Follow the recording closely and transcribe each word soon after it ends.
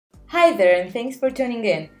Hi there and thanks for tuning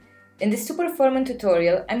in. In this 2Performant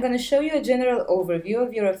tutorial, I'm going to show you a general overview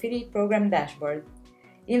of your affiliate program dashboard.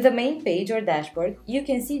 In the main page or dashboard, you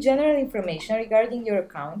can see general information regarding your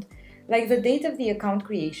account, like the date of the account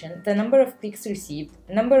creation, the number of clicks received,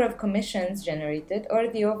 number of commissions generated, or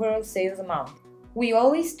the overall sales amount. We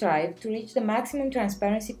always strive to reach the maximum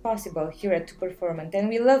transparency possible here at 2Performant, and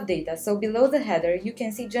we love data, so below the header you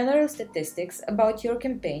can see general statistics about your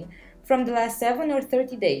campaign from the last 7 or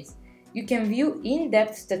 30 days. You can view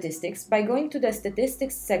in-depth statistics by going to the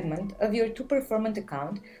Statistics segment of your 2Performant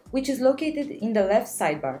account, which is located in the left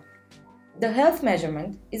sidebar. The health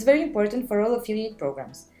measurement is very important for all affiliate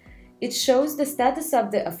programs. It shows the status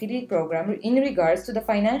of the affiliate program in regards to the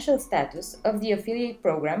financial status of the affiliate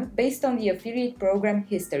program based on the affiliate program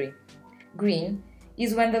history. Green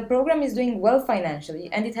is when the program is doing well financially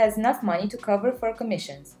and it has enough money to cover for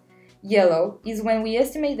commissions. Yellow is when we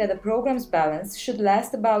estimate that the program's balance should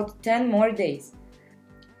last about 10 more days.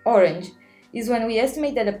 Orange is when we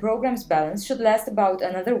estimate that the program's balance should last about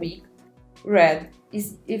another week. Red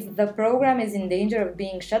is if the program is in danger of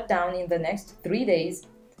being shut down in the next 3 days.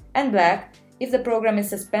 And black if the program is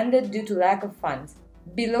suspended due to lack of funds.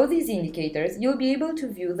 Below these indicators, you'll be able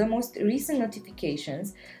to view the most recent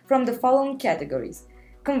notifications from the following categories: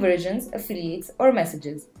 conversions, affiliates, or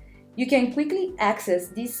messages. You can quickly access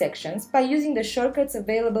these sections by using the shortcuts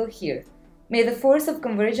available here. May the force of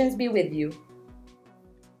conversions be with you!